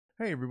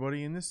Hey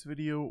everybody, in this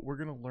video we're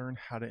going to learn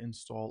how to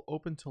install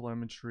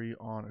OpenTelemetry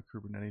on a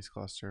Kubernetes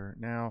cluster.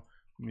 Now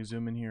let me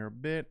zoom in here a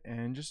bit,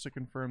 and just to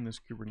confirm, this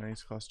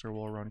Kubernetes cluster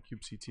will run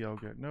kubectl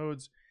get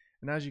nodes,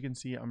 and as you can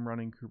see I'm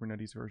running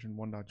Kubernetes version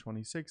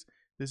 1.26.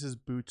 This is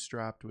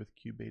bootstrapped with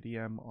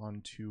kubeadm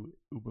onto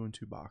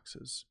Ubuntu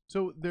boxes.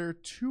 So there are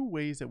two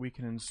ways that we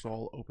can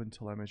install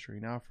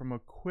OpenTelemetry. Now from a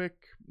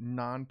quick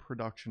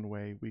non-production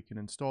way, we can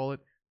install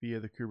it via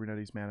the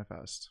Kubernetes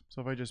Manifest.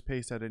 So if I just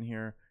paste that in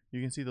here, you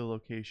can see the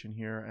location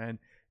here, and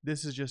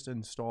this is just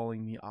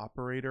installing the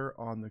operator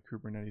on the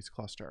Kubernetes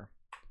cluster.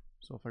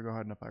 So if I go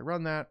ahead and if I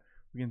run that,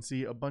 we can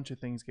see a bunch of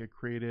things get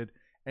created.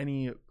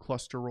 Any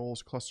cluster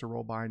roles, cluster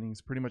role bindings,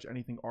 pretty much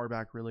anything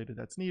RBAC related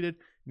that's needed,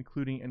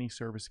 including any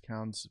service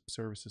accounts,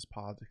 services,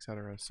 pods,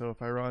 etc. So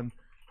if I run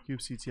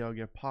kubectl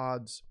get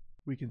pods,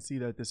 we can see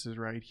that this is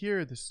right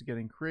here. This is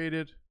getting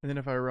created. And then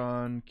if I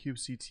run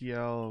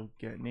kubectl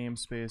get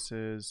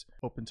namespaces,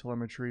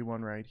 OpenTelemetry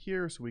one right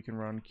here. So we can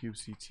run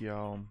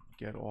kubectl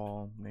get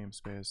all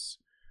namespace,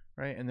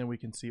 right? And then we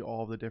can see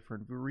all the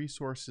different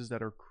resources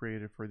that are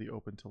created for the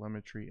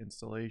OpenTelemetry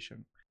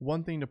installation.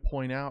 One thing to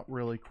point out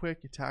really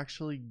quick, to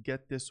actually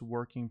get this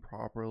working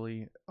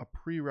properly, a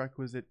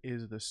prerequisite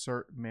is the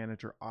cert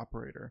manager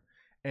operator.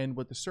 And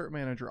what the cert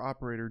manager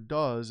operator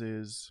does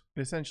is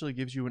it essentially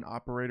gives you an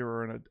operator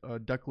or a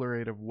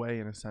declarative way,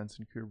 in a sense,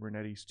 in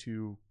Kubernetes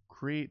to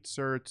create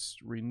certs,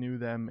 renew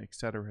them,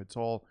 etc. It's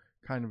all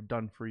kind of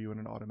done for you in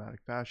an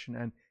automatic fashion,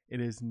 and it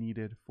is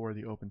needed for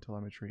the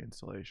OpenTelemetry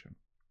installation.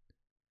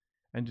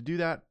 And to do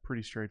that,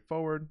 pretty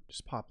straightforward.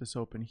 Just pop this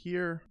open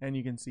here, and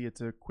you can see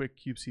it's a quick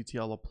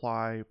kubectl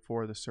apply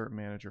for the cert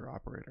manager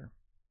operator.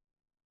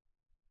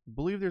 I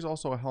believe there's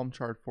also a Helm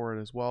chart for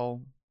it as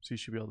well, so you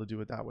should be able to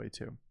do it that way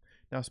too.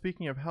 Now,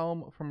 speaking of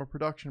Helm, from a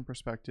production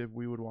perspective,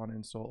 we would want to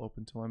install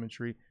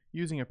OpenTelemetry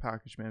using a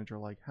package manager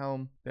like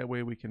Helm. That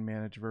way we can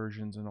manage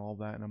versions and all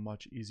that in a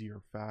much easier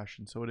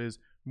fashion. So it is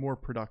more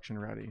production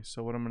ready.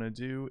 So what I'm going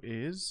to do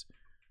is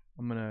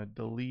I'm going to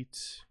delete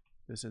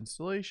this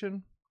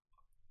installation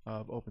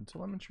of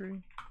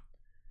OpenTelemetry.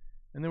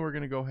 And then we're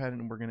going to go ahead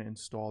and we're going to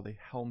install the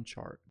Helm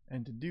chart.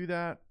 And to do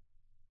that,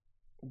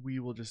 we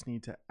will just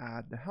need to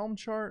add the Helm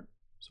chart.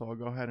 So I'll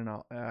go ahead and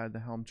I'll add the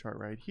Helm chart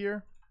right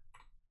here.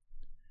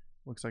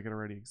 Looks like it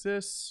already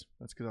exists.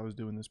 That's because I was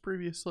doing this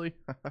previously.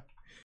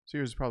 So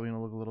yours is probably going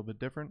to look a little bit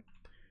different.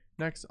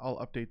 Next, I'll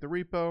update the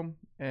repo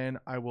and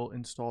I will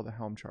install the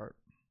Helm chart.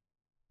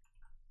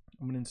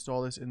 I'm going to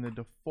install this in the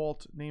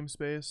default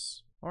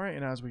namespace. All right,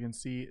 and as we can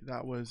see,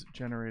 that was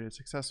generated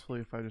successfully.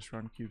 If I just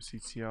run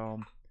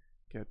kubectl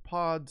get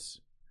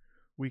pods,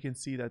 we can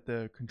see that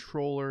the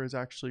controller is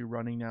actually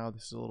running now.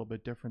 This is a little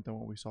bit different than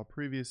what we saw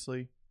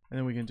previously. And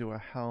then we can do a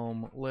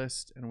Helm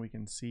list, and we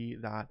can see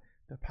that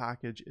the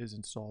package is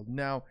installed.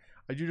 Now,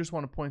 I do just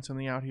want to point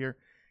something out here.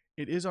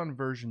 It is on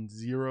version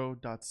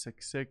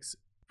 0.66.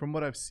 From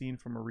what I've seen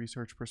from a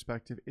research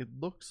perspective, it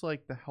looks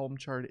like the Helm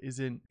chart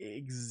isn't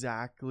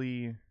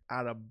exactly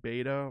at a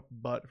beta,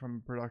 but from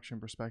a production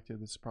perspective,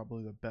 this is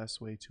probably the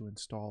best way to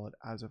install it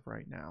as of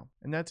right now.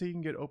 And that's how you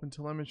can get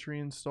OpenTelemetry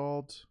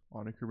installed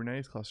on a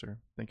Kubernetes cluster.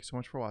 Thank you so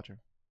much for watching.